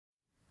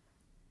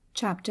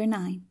Chapter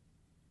 9.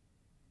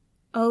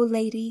 O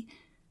Lady,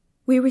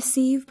 we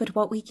receive but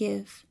what we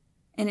give,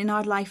 and in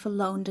our life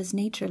alone does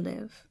nature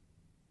live.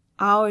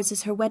 Ours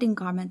is her wedding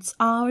garments,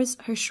 ours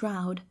her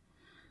shroud.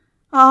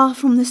 Ah,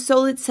 from the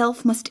soul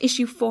itself must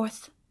issue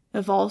forth,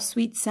 of all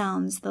sweet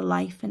sounds, the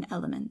life and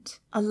element,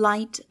 a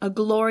light, a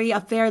glory,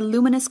 a fair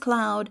luminous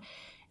cloud,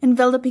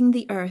 enveloping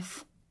the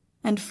earth,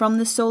 and from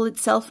the soul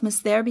itself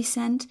must there be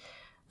sent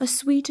a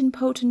sweet and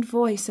potent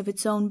voice of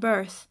its own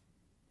birth,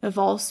 of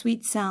all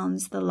sweet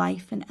sounds, the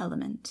life and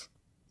element.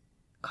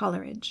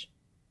 Coleridge.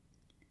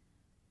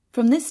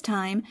 From this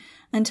time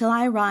until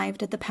I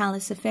arrived at the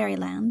palace of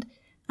Fairyland,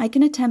 I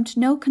can attempt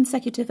no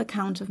consecutive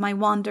account of my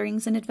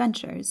wanderings and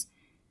adventures.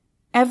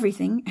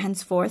 Everything,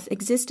 henceforth,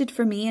 existed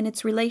for me in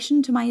its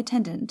relation to my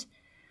attendant.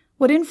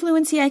 What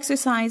influence he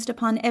exercised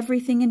upon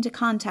everything into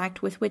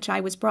contact with which I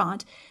was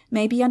brought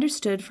may be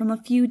understood from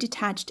a few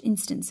detached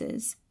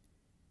instances.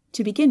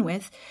 To begin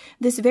with,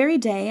 this very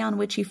day on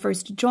which he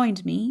first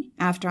joined me,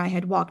 after I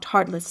had walked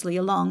heartlessly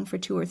along for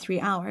 2 or 3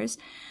 hours,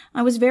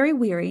 I was very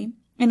weary,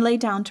 and lay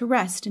down to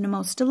rest in a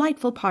most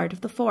delightful part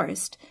of the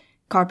forest,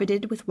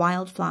 carpeted with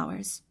wild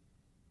flowers.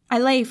 I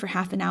lay for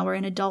half an hour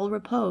in a dull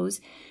repose,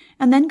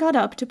 and then got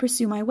up to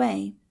pursue my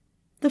way.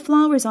 The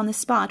flowers on the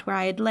spot where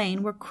I had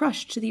lain were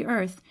crushed to the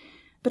earth,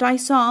 but I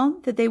saw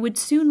that they would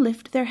soon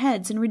lift their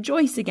heads and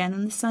rejoice again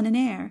in the sun and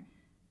air.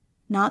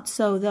 Not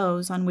so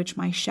those on which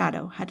my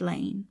shadow had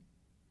lain.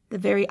 The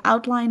very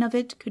outline of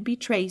it could be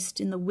traced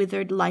in the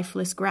withered,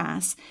 lifeless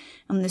grass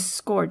and the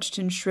scorched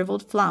and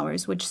shriveled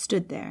flowers which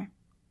stood there,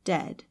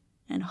 dead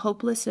and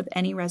hopeless of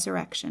any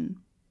resurrection.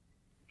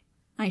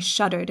 I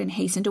shuddered and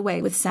hastened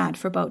away with sad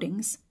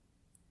forebodings.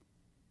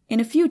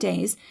 In a few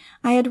days,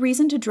 I had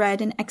reason to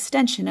dread an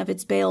extension of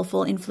its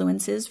baleful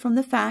influences from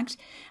the fact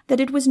that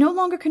it was no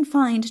longer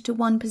confined to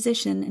one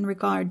position in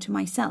regard to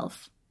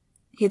myself.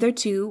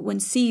 Hitherto, when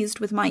seized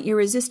with my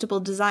irresistible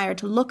desire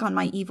to look on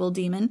my evil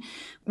demon,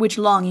 which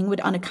longing would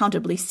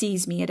unaccountably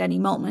seize me at any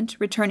moment,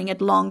 returning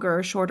at longer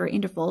or shorter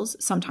intervals,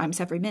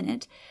 sometimes every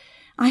minute,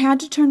 I had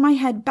to turn my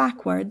head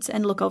backwards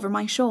and look over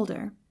my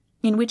shoulder,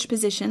 in which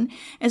position,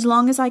 as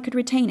long as I could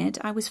retain it,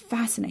 I was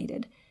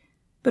fascinated.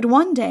 But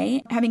one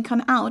day, having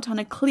come out on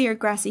a clear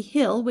grassy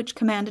hill which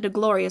commanded a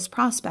glorious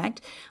prospect,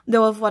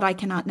 though of what I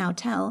cannot now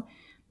tell,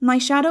 my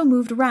shadow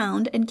moved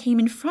round and came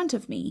in front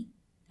of me,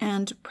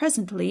 and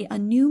presently a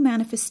new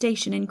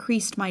manifestation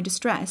increased my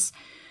distress,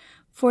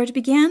 for it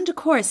began to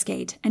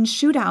coruscate and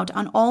shoot out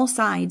on all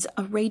sides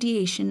a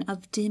radiation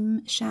of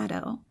dim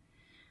shadow.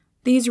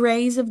 These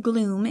rays of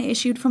gloom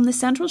issued from the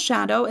central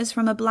shadow as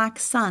from a black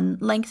sun,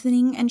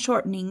 lengthening and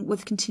shortening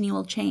with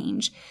continual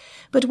change,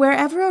 but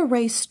wherever a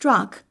ray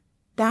struck,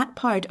 that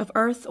part of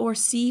earth or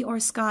sea or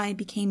sky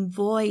became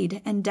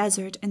void and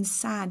desert and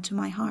sad to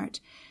my heart.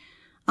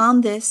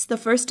 On this, the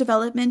first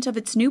development of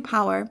its new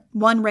power,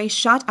 one ray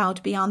shot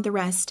out beyond the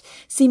rest,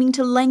 seeming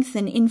to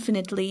lengthen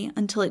infinitely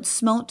until it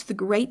smote the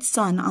great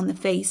sun on the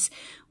face,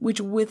 which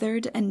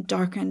withered and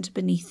darkened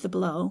beneath the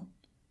blow.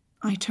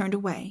 I turned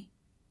away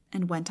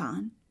and went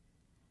on.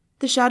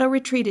 The shadow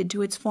retreated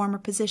to its former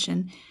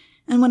position,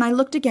 and when I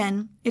looked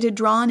again, it had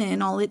drawn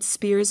in all its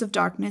spears of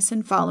darkness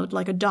and followed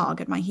like a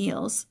dog at my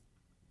heels.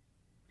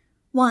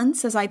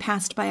 Once, as I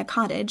passed by a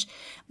cottage,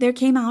 there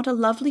came out a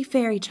lovely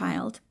fairy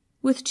child,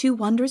 with 2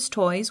 wondrous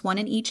toys, one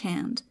in each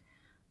hand.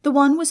 The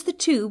one was the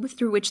tube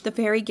through which the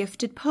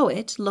fairy-gifted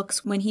poet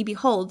looks when he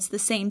beholds the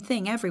same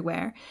thing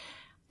everywhere.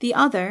 The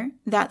other,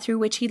 that through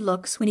which he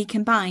looks when he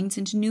combines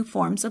into new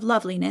forms of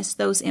loveliness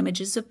those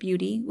images of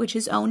beauty which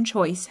his own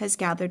choice has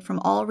gathered from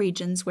all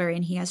regions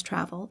wherein he has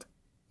travelled.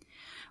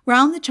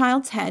 Round the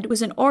child's head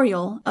was an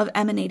aureole of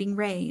emanating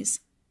rays.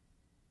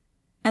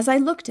 As I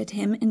looked at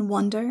him in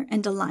wonder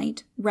and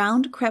delight,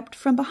 round crept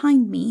from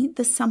behind me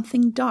the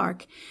something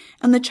dark,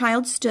 and the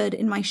child stood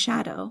in my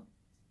shadow.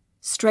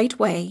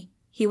 Straightway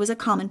he was a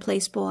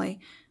commonplace boy,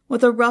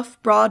 with a rough,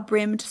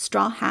 broad-brimmed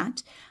straw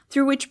hat,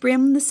 through which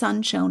brim the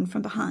sun shone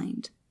from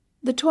behind.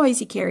 The toys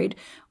he carried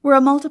were a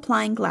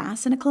multiplying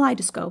glass and a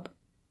kaleidoscope.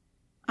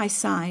 I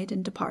sighed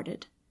and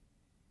departed.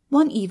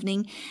 One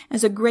evening,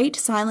 as a great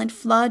silent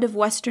flood of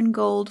western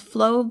gold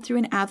flowed through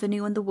an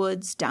avenue in the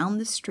woods down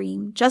the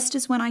stream, just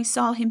as when I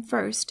saw him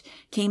first,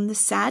 came the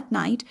sad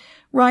knight,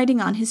 riding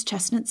on his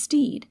chestnut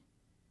steed.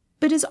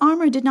 But his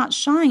armor did not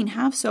shine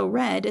half so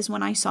red as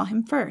when I saw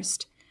him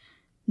first.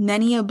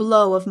 Many a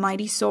blow of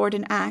mighty sword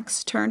and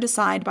axe, turned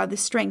aside by the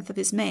strength of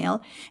his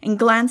mail, and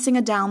glancing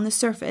adown the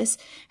surface,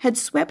 had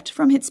swept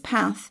from its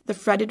path the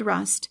fretted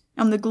rust,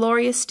 and the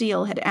glorious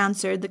steel had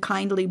answered the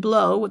kindly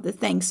blow with the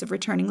thanks of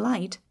returning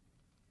light.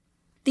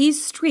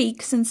 These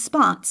streaks and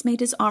spots made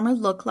his armor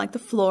look like the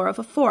floor of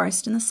a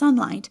forest in the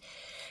sunlight.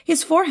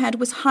 His forehead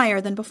was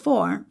higher than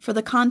before, for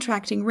the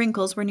contracting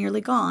wrinkles were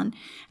nearly gone,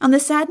 and the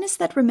sadness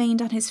that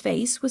remained on his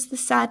face was the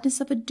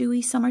sadness of a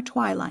dewy summer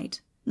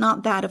twilight,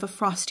 not that of a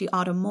frosty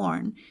autumn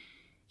morn.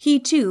 He,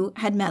 too,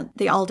 had met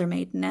the alder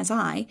maiden as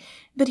I,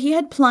 but he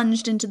had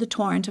plunged into the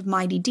torrent of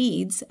mighty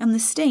deeds, and the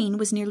stain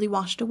was nearly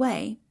washed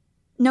away.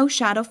 No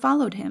shadow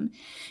followed him.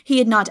 He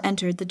had not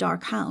entered the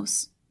dark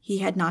house. He He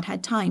had not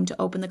had time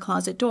to open the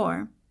closet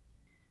door.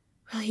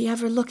 "Will he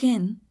ever look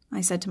in?" I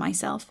said to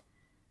myself.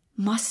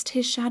 "Must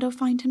his shadow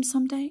find him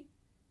some day?"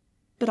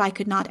 But I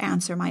could not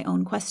answer my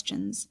own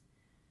questions.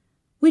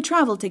 We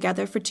traveled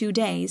together for 2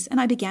 days,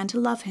 and I began to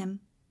love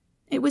him.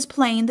 It was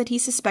plain that he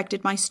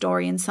suspected my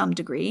story in some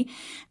degree,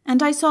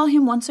 and I saw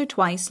him once or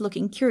twice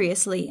looking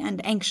curiously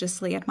and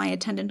anxiously at my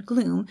attendant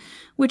gloom,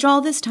 which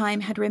all this time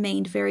had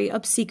remained very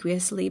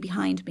obsequiously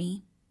behind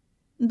me.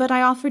 But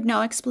I offered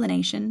no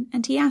explanation,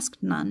 and he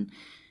asked none.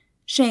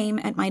 Shame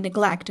at my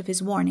neglect of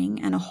his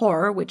warning, and a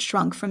horror which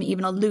shrunk from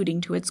even alluding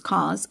to its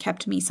cause,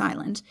 kept me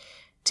silent,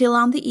 till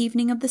on the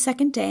evening of the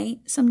 2nd day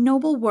some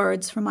noble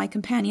words from my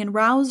companion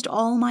roused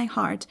all my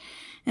heart,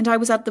 and I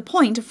was at the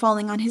point of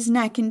falling on his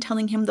neck and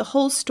telling him the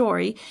whole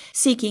story,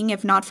 seeking,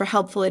 if not for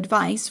helpful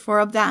advice, for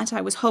of that I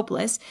was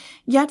hopeless,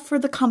 yet for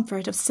the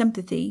comfort of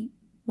sympathy,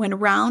 when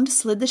round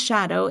slid the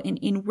shadow and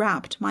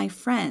enwrapped my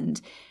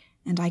friend,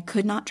 and I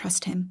could not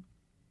trust him.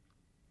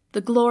 The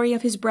glory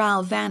of his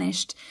brow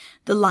vanished,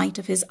 the light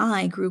of his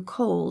eye grew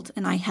cold,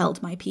 and I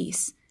held my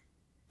peace.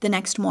 The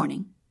next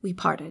morning we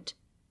parted.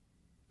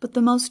 But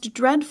the most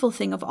dreadful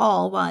thing of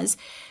all was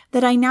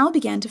that I now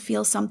began to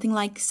feel something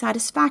like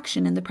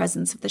satisfaction in the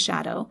presence of the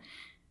shadow.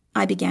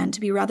 I began to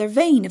be rather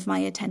vain of my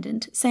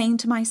attendant, saying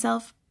to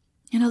myself,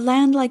 "In a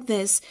land like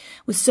this,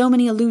 with so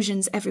many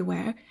illusions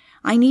everywhere,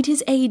 I need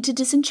his aid to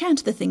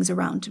disenchant the things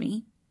around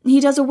me. He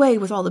does away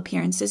with all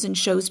appearances and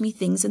shows me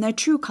things in their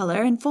true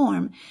color and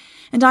form,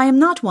 and I am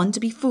not one to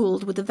be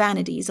fooled with the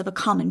vanities of a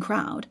common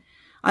crowd.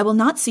 I will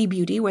not see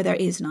beauty where there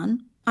is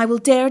none. I will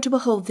dare to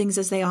behold things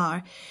as they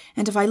are,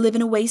 and if I live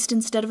in a waste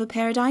instead of a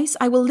paradise,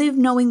 I will live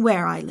knowing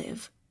where I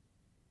live."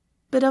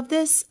 But of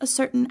this a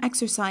certain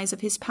exercise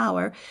of his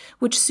power,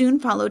 which soon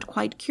followed,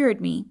 quite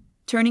cured me,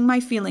 turning my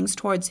feelings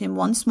towards him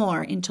once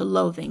more into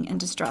loathing and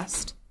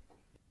distrust.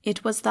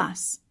 It was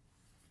thus.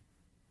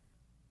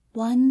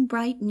 One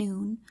bright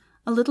noon,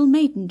 a little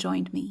maiden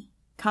joined me,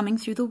 coming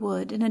through the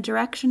wood in a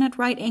direction at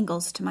right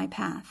angles to my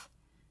path.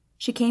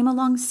 She came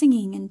along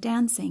singing and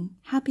dancing,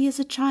 happy as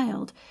a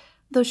child,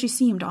 though she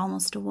seemed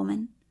almost a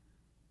woman.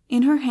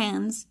 In her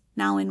hands,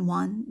 now in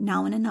one,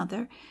 now in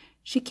another,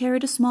 she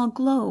carried a small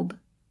globe,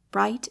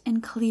 bright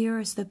and clear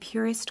as the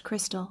purest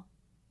crystal.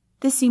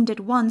 This seemed at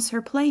once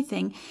her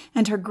plaything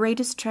and her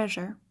greatest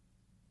treasure.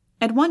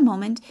 At one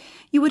moment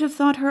you would have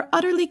thought her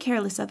utterly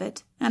careless of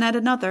it, and at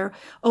another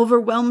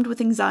overwhelmed with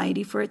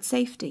anxiety for its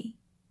safety.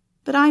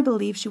 But I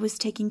believe she was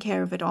taking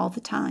care of it all the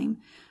time,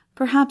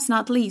 perhaps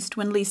not least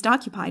when least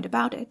occupied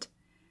about it.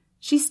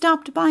 She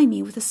stopped by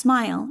me with a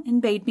smile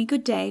and bade me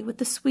good day with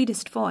the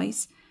sweetest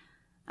voice.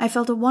 I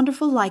felt a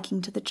wonderful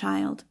liking to the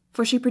child,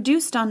 for she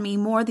produced on me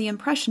more the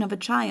impression of a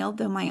child,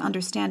 though my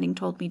understanding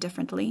told me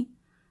differently.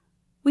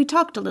 We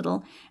talked a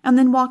little, and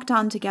then walked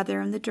on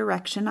together in the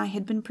direction I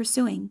had been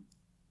pursuing.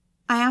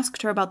 I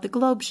asked her about the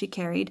globe she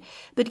carried,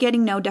 but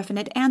getting no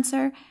definite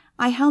answer,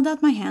 I held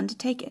out my hand to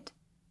take it.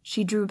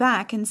 She drew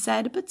back and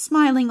said, but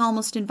smiling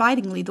almost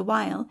invitingly the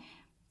while,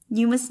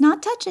 "You must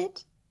not touch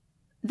it."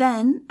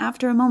 Then,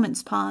 after a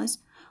moment's pause,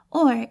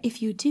 "Or,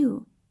 if you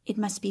do, it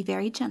must be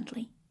very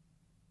gently."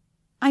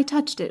 I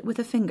touched it with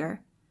a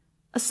finger.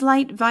 A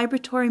slight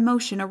vibratory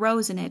motion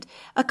arose in it,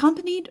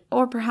 accompanied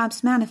or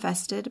perhaps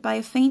manifested by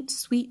a faint,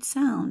 sweet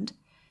sound.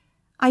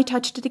 I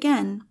touched it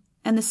again,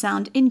 and the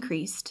sound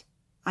increased.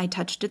 I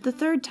touched it the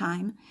 3rd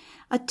time.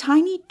 A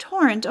tiny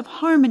torrent of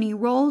harmony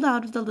rolled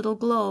out of the little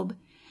globe.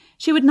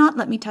 She would not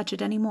let me touch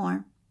it any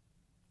more.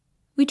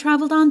 We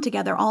traveled on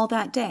together all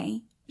that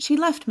day. She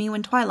left me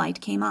when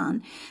twilight came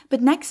on,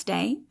 but next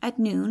day, at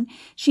noon,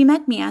 she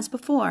met me as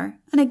before,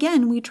 and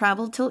again we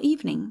traveled till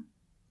evening.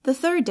 The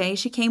 3rd day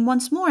she came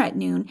once more at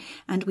noon,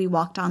 and we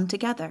walked on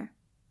together.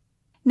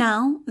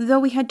 Now, though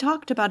we had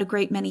talked about a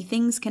great many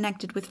things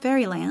connected with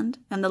fairyland,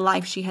 and the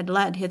life she had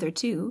led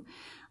hitherto,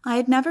 I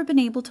had never been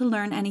able to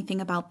learn anything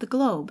about the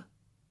globe.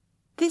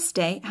 This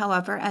day,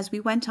 however, as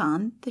we went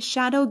on, the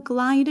shadow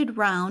glided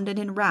round and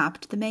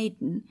enwrapped the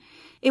maiden.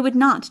 It would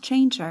not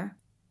change her.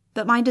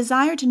 But my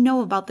desire to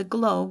know about the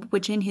globe,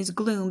 which in his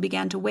gloom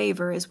began to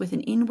waver as with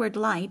an inward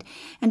light,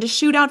 and to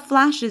shoot out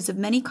flashes of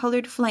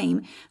many-colored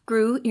flame,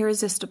 grew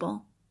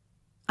irresistible.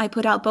 I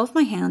put out both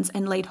my hands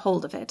and laid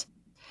hold of it.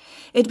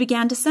 It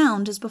began to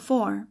sound as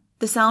before.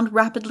 The sound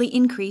rapidly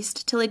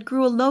increased till it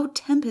grew a low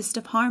tempest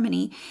of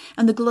harmony,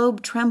 and the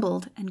globe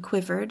trembled and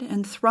quivered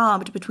and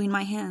throbbed between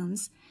my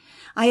hands.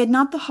 I had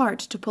not the heart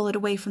to pull it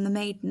away from the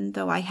maiden,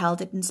 though I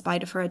held it in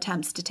spite of her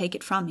attempts to take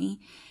it from me.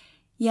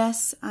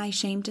 Yes, I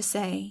shame to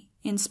say,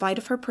 in spite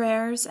of her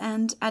prayers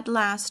and, at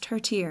last, her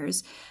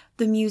tears,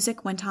 the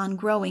music went on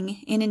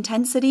growing in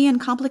intensity and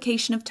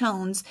complication of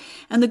tones,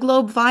 and the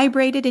globe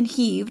vibrated and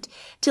heaved,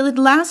 till at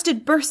last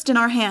it burst in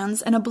our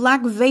hands, and a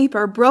black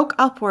vapor broke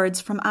upwards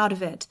from out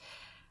of it,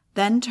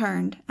 then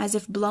turned as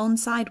if blown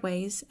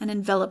sideways, and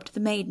enveloped the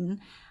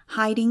maiden,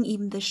 hiding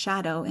even the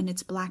shadow in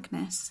its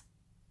blackness.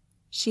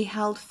 She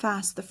held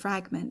fast the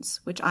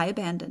fragments, which I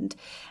abandoned,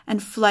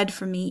 and fled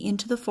from me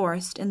into the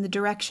forest in the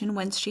direction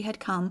whence she had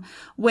come,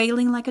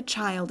 wailing like a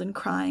child and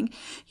crying,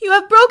 "You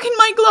have broken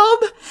my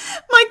globe!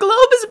 My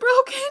globe is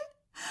broken!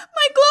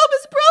 My globe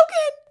is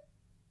broken!"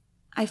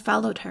 I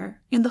followed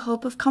her, in the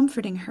hope of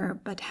comforting her,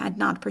 but had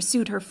not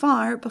pursued her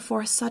far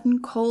before a sudden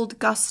cold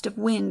gust of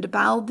wind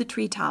bowed the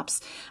tree-tops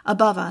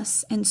above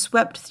us and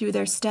swept through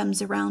their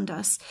stems around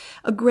us.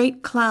 A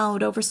great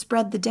cloud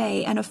overspread the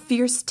day, and a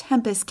fierce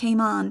tempest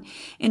came on,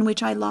 in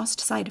which I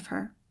lost sight of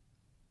her.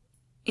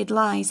 It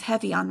lies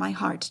heavy on my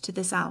heart to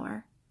this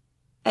hour.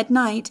 At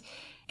night,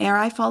 ere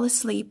I fall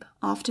asleep,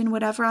 often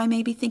whatever I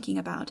may be thinking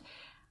about,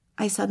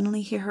 I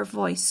suddenly hear her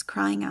voice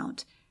crying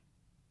out,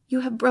 "You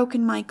have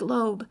broken my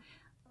globe.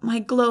 My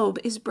globe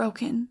is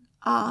broken.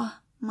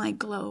 Ah, my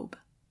globe."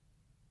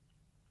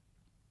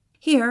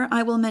 Here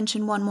I will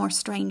mention one more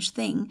strange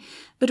thing,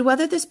 but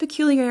whether this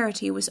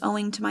peculiarity was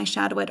owing to my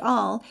shadow at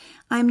all,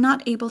 I am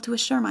not able to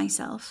assure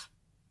myself.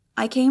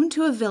 I came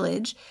to a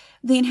village,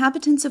 the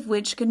inhabitants of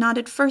which could not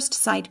at first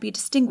sight be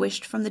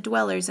distinguished from the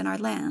dwellers in our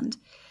land.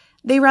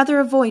 They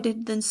rather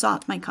avoided than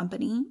sought my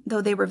company,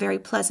 though they were very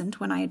pleasant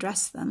when I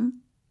addressed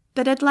them.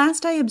 But at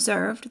last I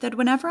observed that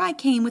whenever I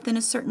came within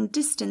a certain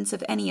distance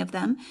of any of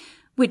them,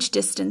 which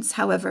distance,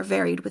 however,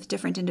 varied with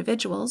different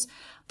individuals,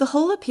 the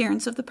whole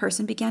appearance of the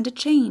person began to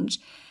change,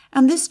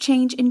 and this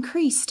change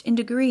increased in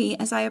degree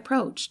as I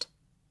approached.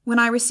 When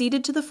I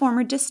receded to the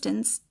former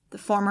distance, the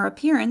former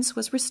appearance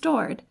was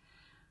restored.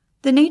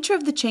 The nature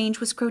of the change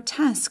was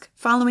grotesque,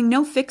 following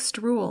no fixed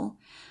rule.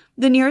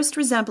 The nearest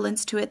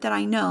resemblance to it that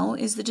I know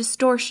is the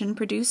distortion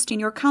produced in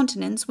your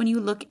countenance when you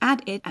look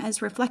at it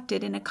as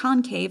reflected in a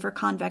concave or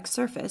convex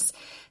surface,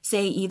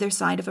 say either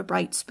side of a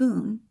bright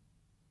spoon.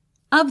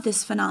 Of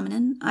this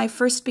phenomenon I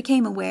first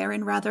became aware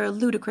in rather a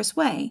ludicrous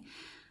way.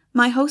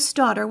 My host's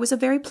daughter was a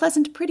very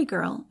pleasant, pretty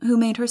girl, who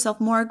made herself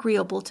more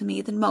agreeable to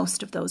me than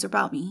most of those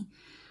about me.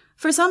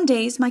 For some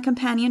days my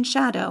companion's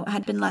shadow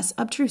had been less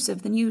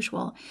obtrusive than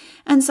usual,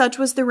 and such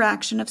was the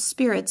reaction of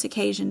spirits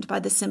occasioned by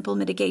the simple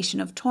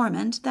mitigation of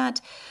torment that,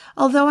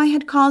 although I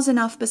had cause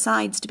enough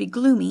besides to be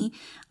gloomy,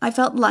 I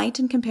felt light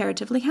and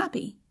comparatively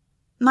happy.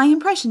 My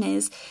impression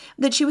is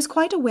that she was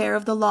quite aware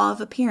of the law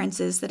of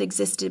appearances that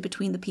existed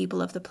between the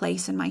people of the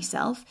place and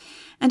myself,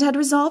 and had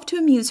resolved to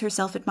amuse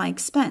herself at my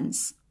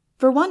expense.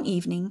 For one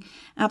evening,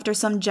 after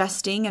some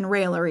jesting and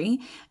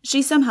raillery,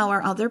 she somehow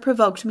or other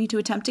provoked me to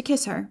attempt to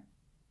kiss her.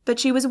 But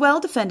she was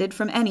well defended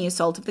from any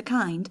assault of the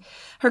kind.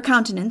 Her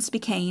countenance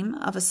became,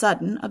 of a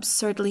sudden,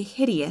 absurdly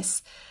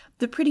hideous.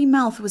 The pretty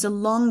mouth was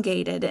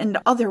elongated and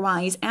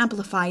otherwise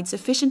amplified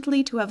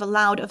sufficiently to have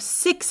allowed of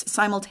 6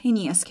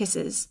 simultaneous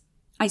kisses.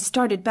 I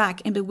started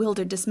back in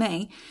bewildered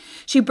dismay.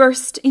 She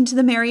burst into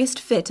the merriest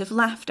fit of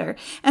laughter,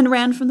 and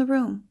ran from the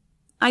room.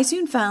 I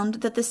soon found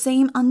that the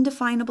same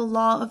undefinable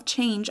law of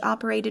change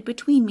operated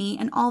between me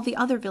and all the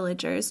other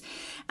villagers,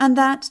 and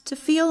that, to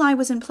feel I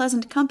was in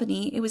pleasant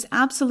company, it was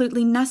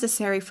absolutely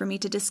necessary for me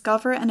to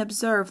discover and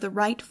observe the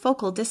right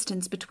focal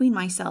distance between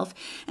myself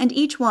and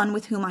each one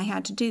with whom I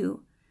had to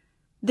do.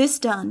 This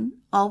done,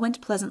 all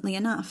went pleasantly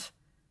enough.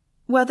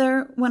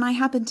 Whether, when I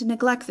happened to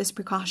neglect this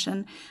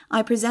precaution,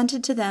 I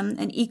presented to them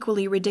an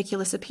equally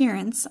ridiculous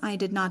appearance, I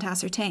did not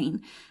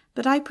ascertain,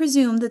 but I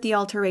presume that the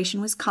alteration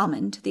was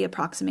common to the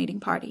approximating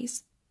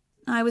parties.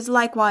 I was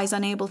likewise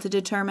unable to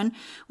determine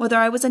whether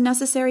I was a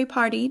necessary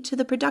party to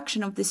the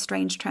production of this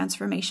strange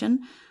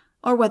transformation,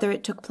 or whether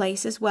it took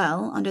place as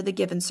well, under the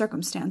given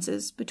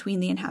circumstances,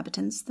 between the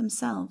inhabitants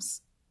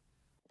themselves.